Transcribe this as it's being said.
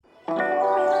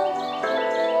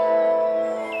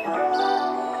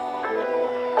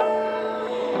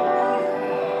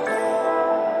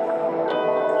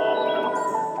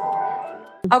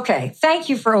Okay, thank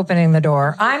you for opening the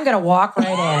door. I'm going to walk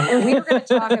right in. We were going to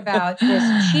talk about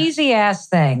this cheesy ass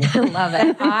thing Love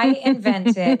it. that I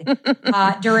invented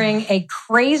during a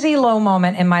crazy low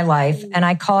moment in my life, and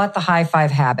I call it the high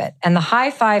five habit. And the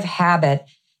high five habit,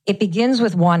 it begins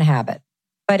with one habit,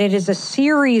 but it is a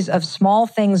series of small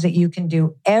things that you can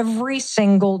do every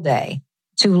single day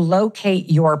to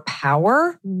locate your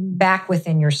power back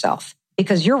within yourself.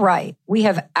 Because you're right, we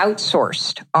have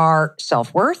outsourced our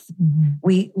self-worth.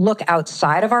 We look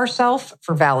outside of ourselves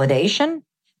for validation.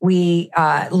 We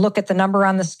look at the number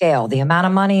on the scale, the amount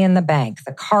of money in the bank,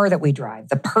 the car that we drive,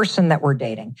 the person that we're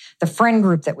dating, the friend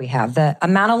group that we have, the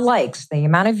amount of likes, the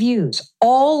amount of views.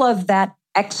 All of that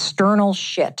external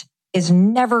shit is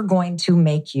never going to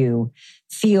make you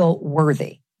feel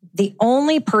worthy. The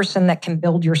only person that can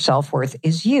build your self-worth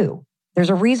is you. There's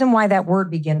a reason why that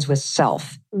word begins with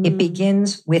self. It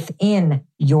begins within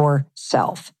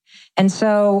yourself. And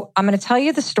so I'm going to tell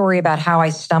you the story about how I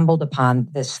stumbled upon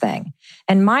this thing.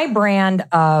 And my brand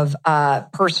of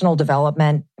personal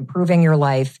development, improving your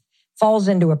life, falls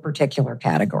into a particular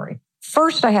category.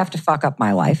 First, I have to fuck up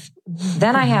my life.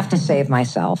 Then I have to save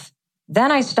myself. Then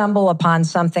I stumble upon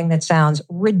something that sounds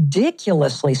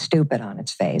ridiculously stupid on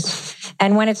its face.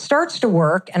 And when it starts to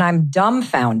work and I'm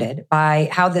dumbfounded by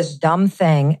how this dumb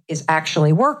thing is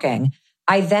actually working,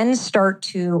 I then start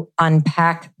to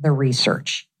unpack the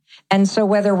research. And so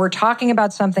whether we're talking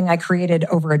about something I created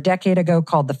over a decade ago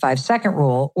called the 5-second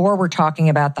rule, or we're talking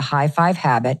about the high five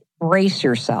habit, brace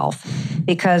yourself.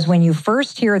 Because when you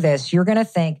first hear this, you're going to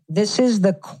think, this is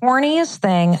the corniest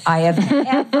thing I have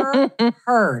ever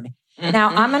heard. Now,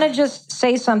 I'm going to just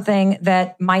say something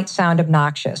that might sound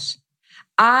obnoxious.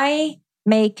 I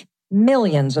make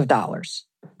millions of dollars.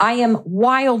 I am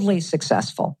wildly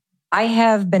successful. I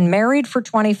have been married for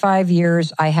 25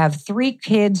 years. I have 3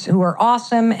 kids who are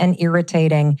awesome and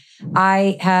irritating.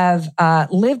 I have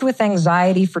lived with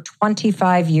anxiety for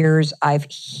 25 years. I've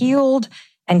healed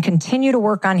and continue to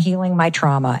work on healing my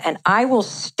trauma. And I will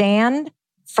stand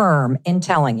firm in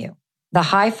telling you, the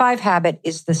high five habit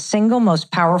is the single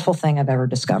most powerful thing I've ever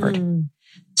discovered.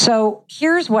 So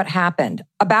here's what happened.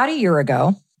 About a year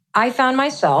ago, I found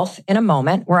myself in a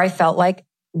moment where I felt like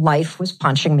life was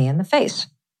punching me in the face.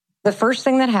 The first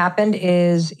thing that happened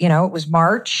is, it was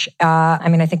March.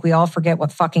 I think we all forget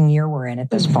what fucking year we're in at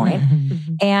this point.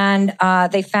 And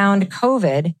they found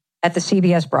COVID at the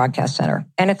CBS Broadcast Center.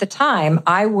 And at the time,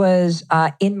 I was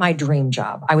in my dream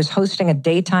job. I was hosting a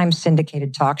daytime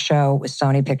syndicated talk show with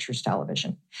Sony Pictures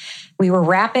Television. We were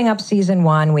wrapping up season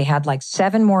 1. We had like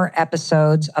 7 more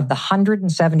episodes of the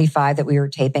 175 that we were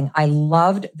taping. I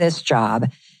loved this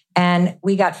job. And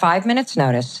we got 5 minutes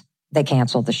notice. They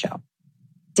canceled the show.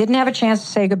 Didn't have a chance to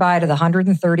say goodbye to the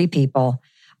 130 people.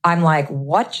 I'm like,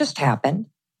 what just happened?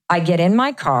 I get in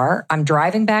my car. I'm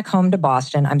driving back home to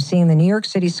Boston. I'm seeing the New York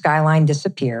City skyline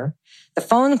disappear. The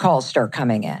phone calls start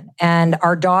coming in. And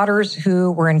our daughters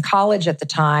who were in college at the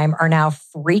time are now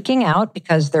freaking out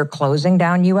because they're closing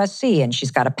down USC and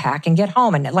she's got to pack and get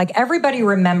home. And like everybody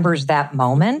remembers that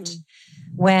moment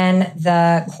when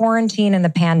the quarantine and the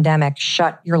pandemic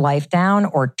shut your life down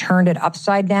or turned it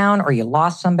upside down or you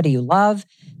lost somebody you love.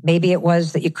 Maybe it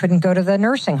was that you couldn't go to the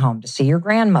nursing home to see your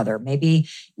grandmother. Maybe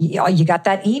you got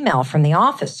that email from the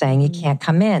office saying you can't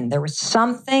come in. There was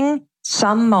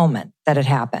some moment that had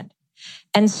happened.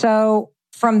 And so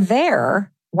from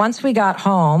there, once we got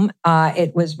home,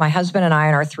 it was my husband and I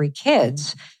and our 3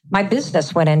 kids, my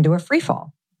business went into a free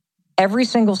fall. Every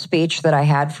single speech that I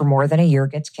had for more than a year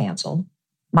gets canceled.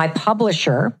 My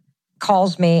publisher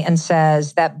calls me and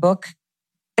says, that book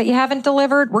that you haven't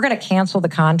delivered, we're going to cancel the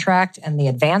contract and the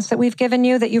advance that we've given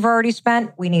you that you've already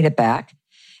spent, we need it back.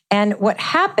 And what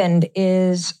happened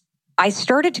is I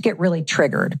started to get really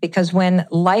triggered because when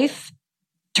life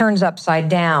turns upside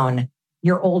down,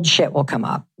 your old shit will come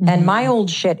up. And my old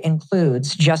shit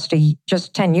includes just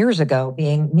 10 years ago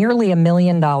being nearly $1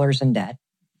 million in debt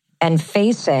and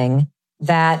facing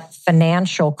that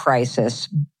financial crisis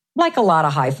like a lot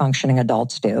of high-functioning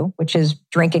adults do, which is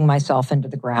drinking myself into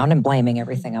the ground and blaming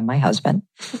everything on my husband.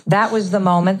 That was the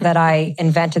moment that I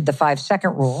invented the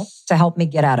 5-second rule to help me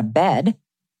get out of bed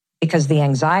because the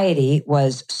anxiety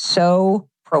was so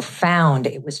profound.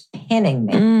 It was pinning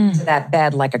me to that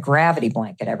bed like a gravity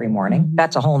blanket every morning.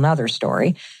 That's a whole nother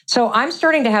story. So I'm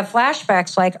starting to have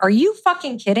flashbacks like, are you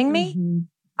fucking kidding me?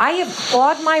 I have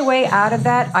clawed my way out of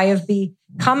that. I have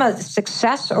become a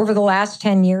success over the last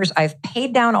 10 years. I've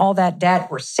paid down all that debt.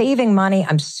 We're saving money.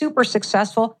 I'm super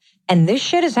successful. And this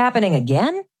shit is happening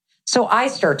again. So I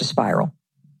start to spiral.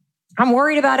 I'm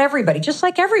worried about everybody, just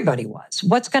like everybody was.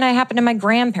 What's going to happen to my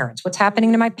grandparents? What's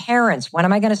happening to my parents? When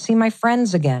am I going to see my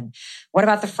friends again? What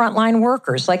about the frontline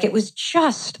workers? Like, it was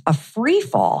just a free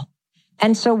fall.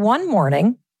 And so one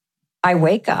morning, I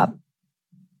wake up,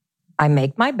 I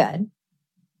make my bed,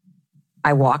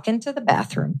 I walk into the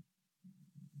bathroom,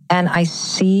 and I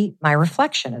see my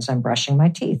reflection as I'm brushing my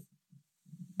teeth.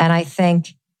 And I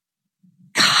think,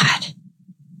 God,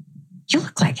 you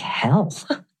look like hell.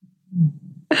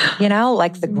 You know,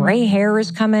 like the gray hair is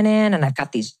coming in and I've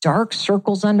got these dark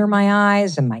circles under my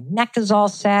eyes and my neck is all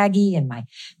saggy and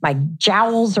my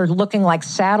jowls are looking like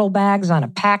saddlebags on a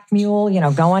pack mule, you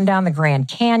know, going down the Grand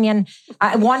Canyon.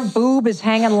 One boob is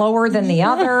hanging lower than the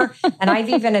other. And I've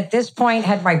even at this point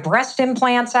had my breast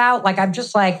implants out. Like, I'm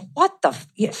just like, what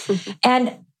the?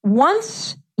 And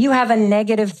once you have a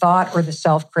negative thought or the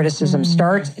self-criticism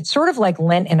starts, it's sort of like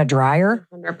lint in a dryer.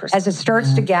 100%. As it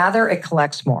starts to gather, it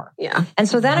collects more. Yeah. And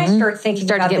so then I start thinking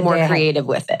to get more creative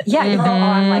with it. Yeah.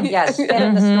 I'm like, yes, get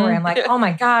in the story. I'm like, oh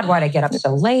my God, why'd I get up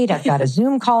so late? I've got a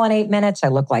Zoom call in 8 minutes. I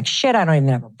look like shit. I don't even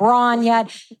have a bra on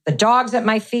yet. The dog's at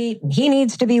my feet and he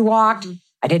needs to be walked.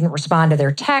 I didn't respond to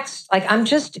their text. Like, I'm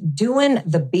just doing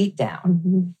the beat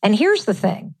down. And here's the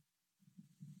thing.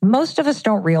 Most of us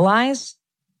don't realize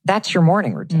that's your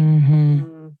morning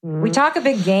routine. We talk a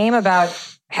big game about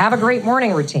have a great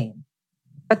morning routine.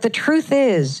 But the truth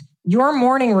is, your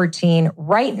morning routine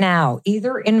right now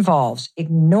either involves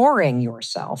ignoring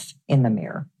yourself in the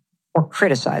mirror or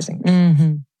criticizing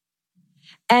yourself.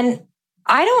 And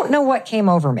I don't know what came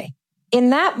over me.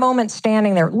 In that moment,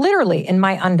 standing there, literally in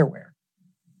my underwear,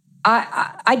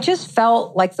 I just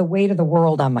felt like the weight of the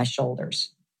world on my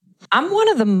shoulders. I'm one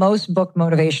of the most booked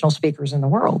motivational speakers in the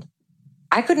world.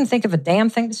 I couldn't think of a damn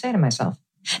thing to say to myself.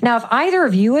 Now, if either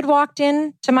of you had walked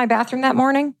into my bathroom that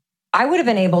morning, I would have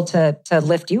been able to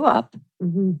lift you up.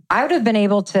 I would have been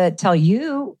able to tell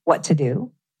you what to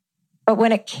do. But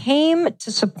when it came to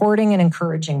supporting and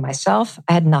encouraging myself,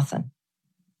 I had nothing.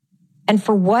 And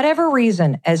for whatever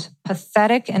reason, as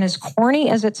pathetic and as corny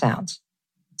as it sounds,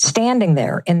 standing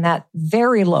there in that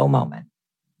very low moment,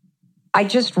 I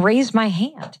just raised my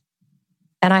hand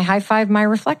and I high-fived my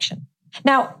reflection.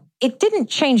 Now, it didn't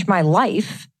change my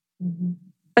life,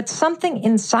 but something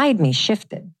inside me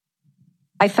shifted.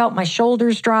 I felt my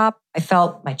shoulders drop. I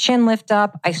felt my chin lift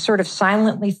up. I sort of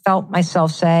silently felt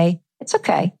myself say, it's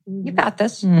okay. You got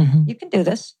this. You can do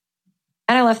this.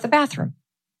 And I left the bathroom.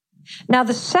 Now,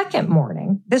 the second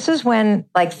morning, this is when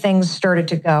like things started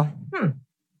to go,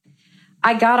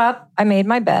 I got up, I made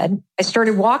my bed. I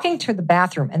started walking to the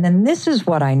bathroom. And then this is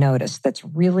what I noticed that's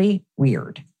really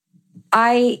weird.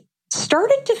 I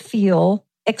started to feel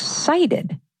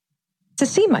excited to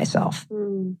see myself.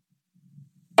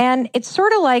 And it's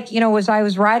sort of like, you know, as I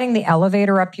was riding the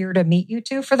elevator up here to meet you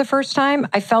two for the first time,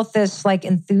 I felt this like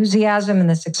enthusiasm and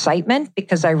this excitement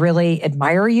because I really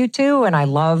admire you two and I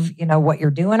love, you know, what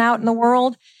you're doing out in the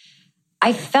world.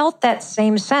 I felt that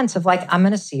same sense of like, I'm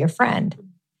going to see a friend.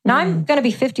 Now, I'm going to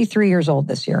be 53 years old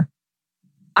this year.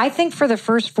 I think for the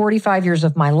first 45 years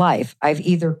of my life, I've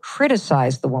either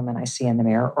criticized the woman I see in the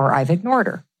mirror or I've ignored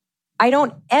her. I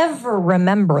don't ever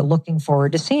remember looking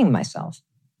forward to seeing myself.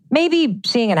 Maybe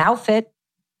seeing an outfit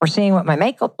or seeing what my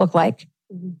makeup looked like,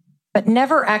 but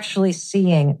never actually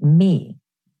seeing me,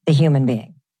 the human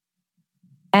being.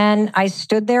 And I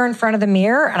stood there in front of the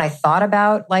mirror and I thought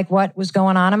about like what was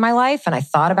going on in my life and I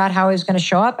thought about how I was going to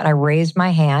show up and I raised my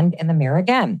hand in the mirror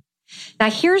again.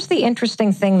 Now, here's the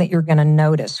interesting thing that you're going to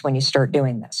notice when you start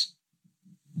doing this.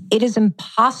 It is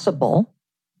impossible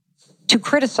to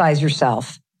criticize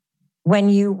yourself when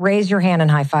you raise your hand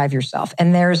and high five yourself.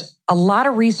 And there's a lot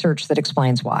of research that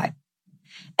explains why.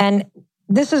 And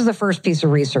this is the first piece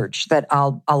of research that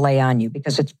I'll lay on you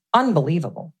because it's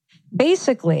unbelievable.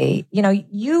 Basically, you know,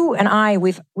 you and I,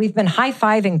 we've been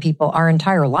high-fiving people our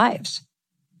entire lives.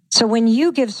 So when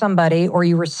you give somebody or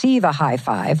you receive a high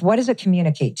five, what does it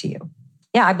communicate to you?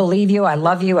 Yeah, I believe you. I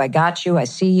love you. I got you. I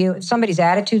see you. If somebody's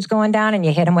attitude's going down and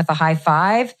you hit them with a high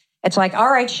five, it's like, all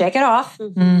right, shake it off.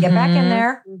 Get back in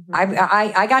there.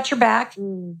 I got your back.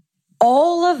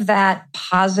 All of that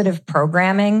positive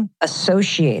programming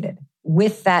associated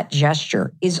with that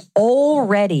gesture is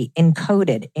already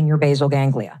encoded in your basal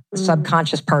ganglia, the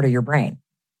subconscious part of your brain.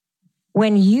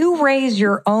 When you raise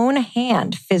your own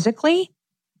hand physically,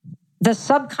 the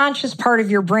subconscious part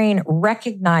of your brain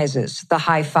recognizes the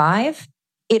high five.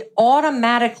 It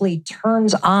automatically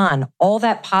turns on all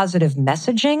that positive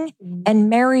messaging and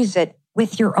marries it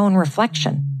with your own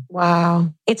reflection.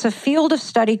 Wow. It's a field of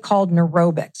study called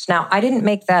neurobics. Now, I didn't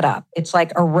make that up. It's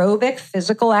like aerobic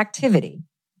physical activity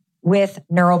with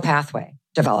neural pathway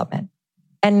development.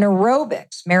 And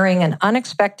neurobics, marrying an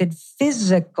unexpected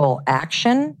physical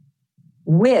action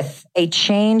with a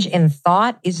change in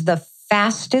thought, is the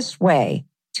fastest way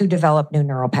to develop new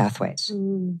neural pathways.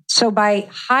 So by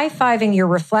high-fiving your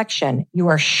reflection, you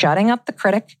are shutting up the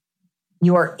critic.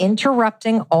 You are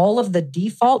interrupting all of the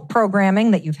default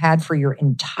programming that you've had for your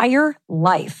entire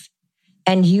life.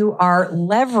 And you are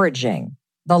leveraging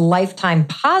the lifetime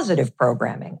positive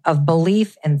programming of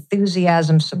belief,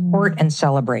 enthusiasm, support, and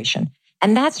celebration.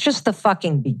 And that's just the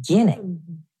fucking beginning.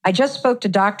 I just spoke to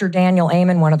Dr. Daniel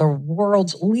Amen, one of the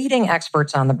world's leading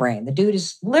experts on the brain. The dude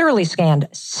has literally scanned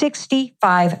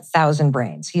 65,000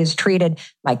 brains. He has treated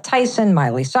Mike Tyson,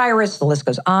 Miley Cyrus, the list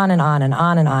goes on and on and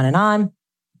on and on and on.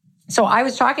 So I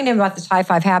was talking to him about this high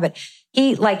five habit.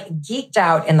 He geeked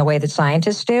out in the way that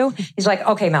scientists do. He's like,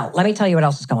 okay, Mel, let me tell you what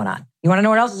else is going on. You want to know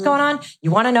what else is going on?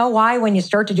 You want to know why when you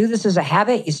start to do this as a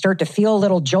habit, you start to feel a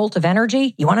little jolt of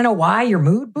energy? You want to know why your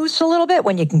mood boosts a little bit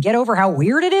when you can get over how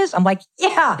weird it is? I'm like,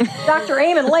 yeah, Dr.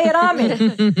 Amen, lay it on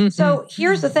me. So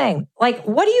here's the thing.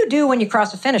 What do you do when you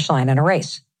cross a finish line in a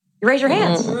race? You raise your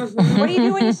hands. What do you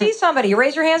do when you see somebody? You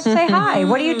raise your hands to say hi.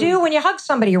 What do you do when you hug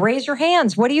somebody? You raise your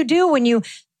hands. What do you do when you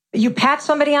pat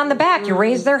somebody on the back? You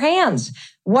raise their hands.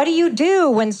 What do you do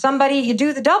when you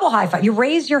do the double high five? You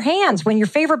raise your hands. When your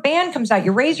favorite band comes out,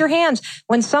 you raise your hands.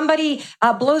 When somebody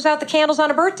blows out the candles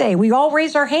on a birthday, we all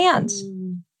raise our hands.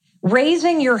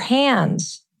 Raising your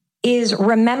hands is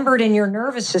remembered in your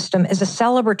nervous system as a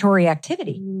celebratory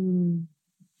activity.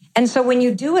 And so when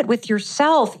you do it with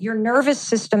yourself, your nervous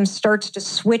system starts to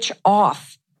switch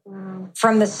off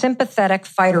from the sympathetic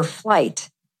fight or flight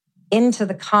into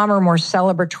the calmer, more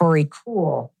celebratory,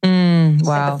 cool,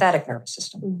 sympathetic nervous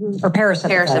system or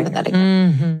parasympathetic.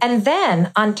 And then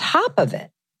on top of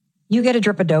it, you get a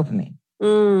drip of dopamine.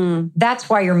 That's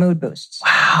why your mood boosts.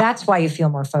 Wow. That's why you feel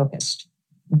more focused.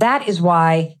 That is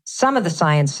why some of the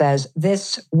science says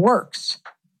this works.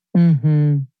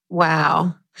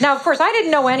 Wow. Now, of course, I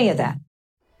didn't know any of that.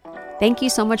 Thank you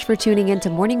so much for tuning in to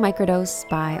Morning Microdose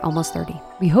by Almost 30.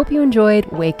 We hope you enjoyed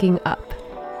waking up.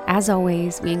 As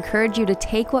always, we encourage you to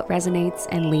take what resonates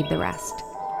and leave the rest.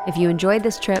 If you enjoyed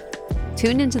this trip,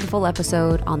 tune into the full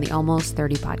episode on the Almost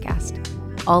 30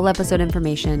 podcast. All episode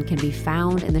information can be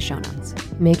found in the show notes.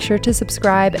 Make sure to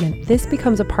subscribe, and if this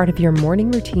becomes a part of your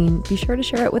morning routine, be sure to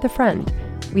share it with a friend.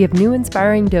 We have new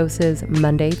inspiring doses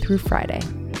Monday through Friday.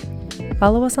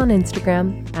 Follow us on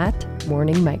Instagram at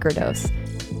Morning Microdose,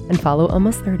 and follow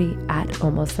Almost 30 at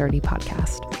Almost 30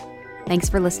 Podcast. Thanks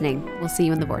for listening. We'll see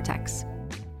you in the vortex.